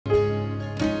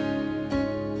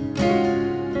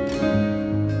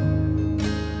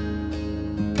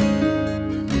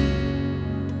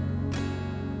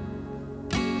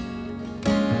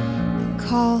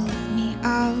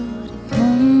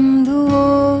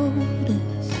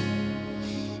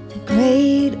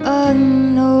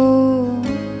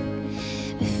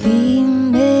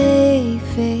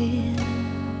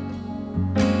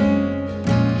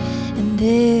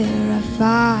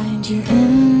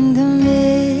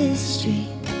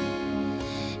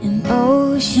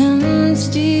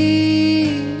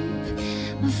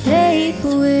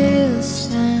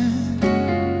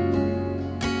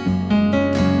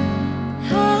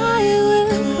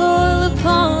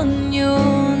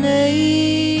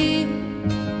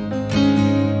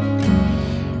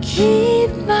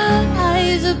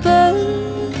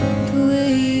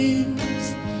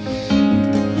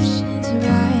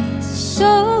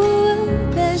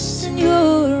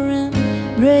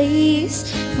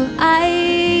embrace, for I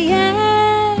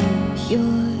am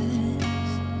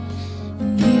yours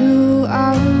and you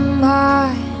are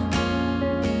mine.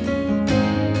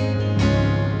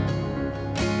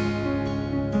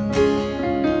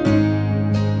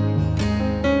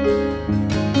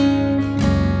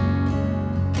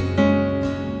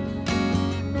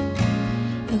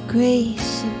 Your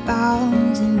grace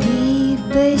abounds in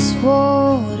deepest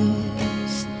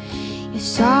waters. Your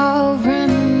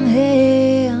sovereign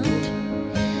hand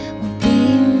will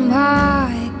be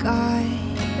my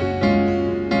guide.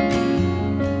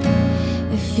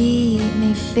 Your feet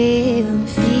may fail and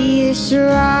fear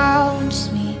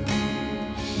surrounds me.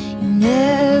 You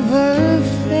never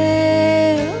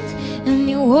failed and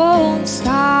you won't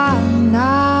stop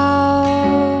now.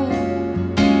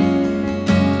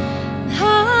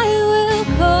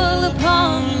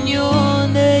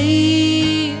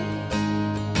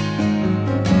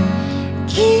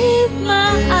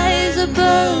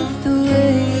 Above the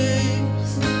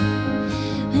waves,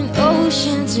 when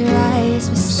oceans rise,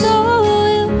 my soul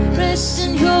will rest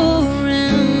in your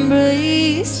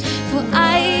embrace. For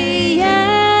I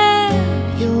am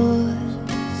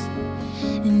yours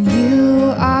and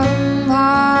you are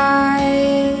mine.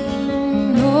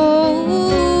 Oh,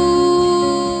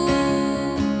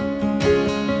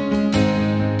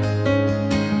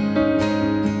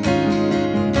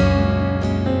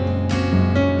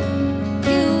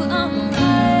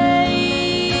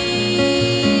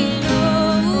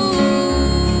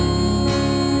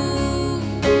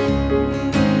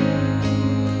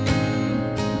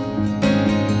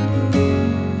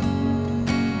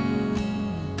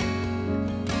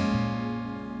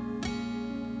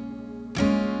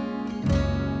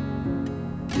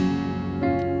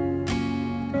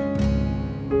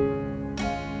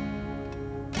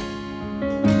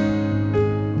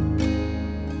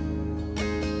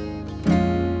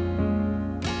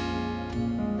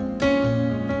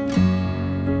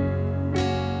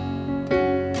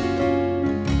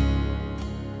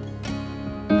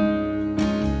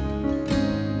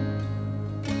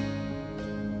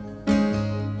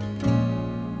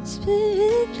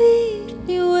 Spirit, lead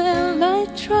me where my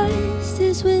trust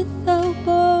is without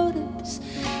borders.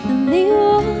 Let me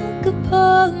walk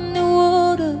upon the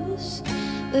waters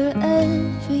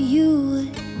wherever you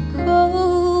would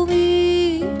call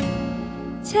me.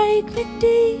 Take me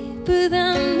deeper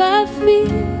than my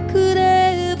feet could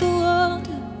ever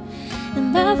wander,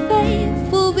 and my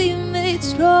faith will be made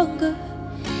stronger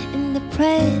in the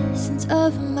presence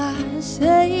of my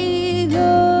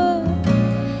Savior.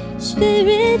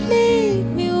 Spirit, lead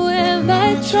me where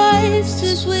my trust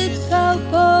is without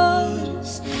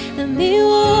borders. Let me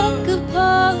walk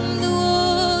upon the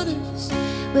waters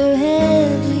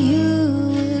wherever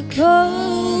you would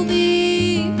call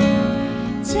me.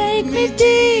 Take me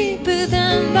deeper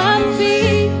than my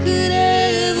feet could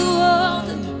ever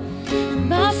wander, and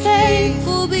my faith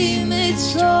will be made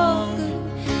stronger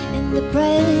in the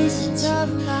presence of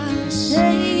my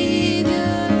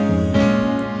Savior.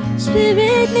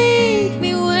 Spirit, lead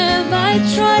me where my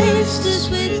trust is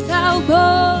without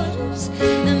borders.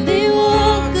 Let me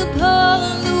walk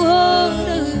upon the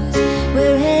waters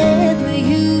wherever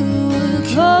you will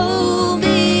call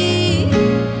me.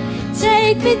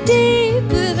 Take me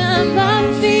deeper than my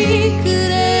feet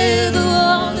could ever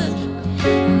wander,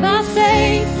 and my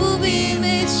faith will be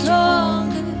made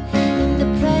stronger in the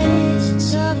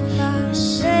presence of my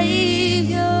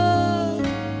Savior.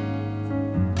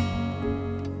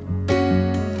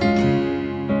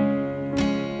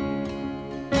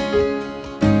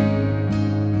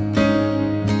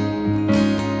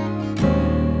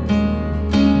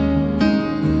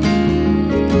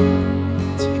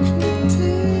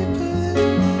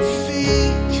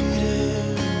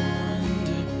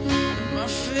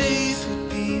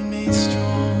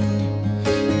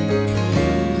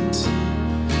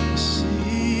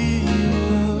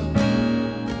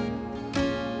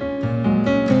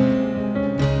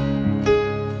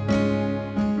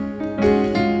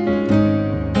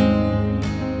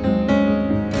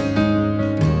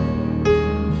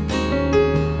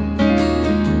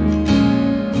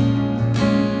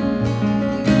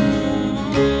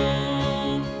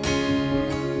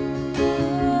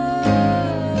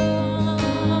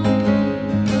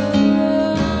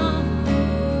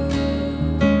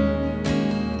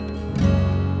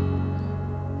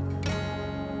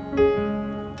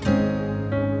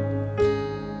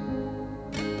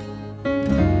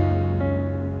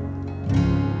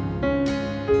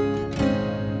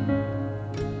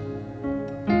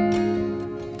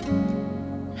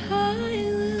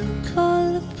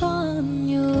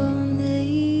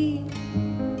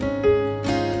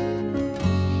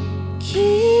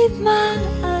 keep my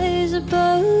eyes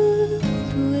above.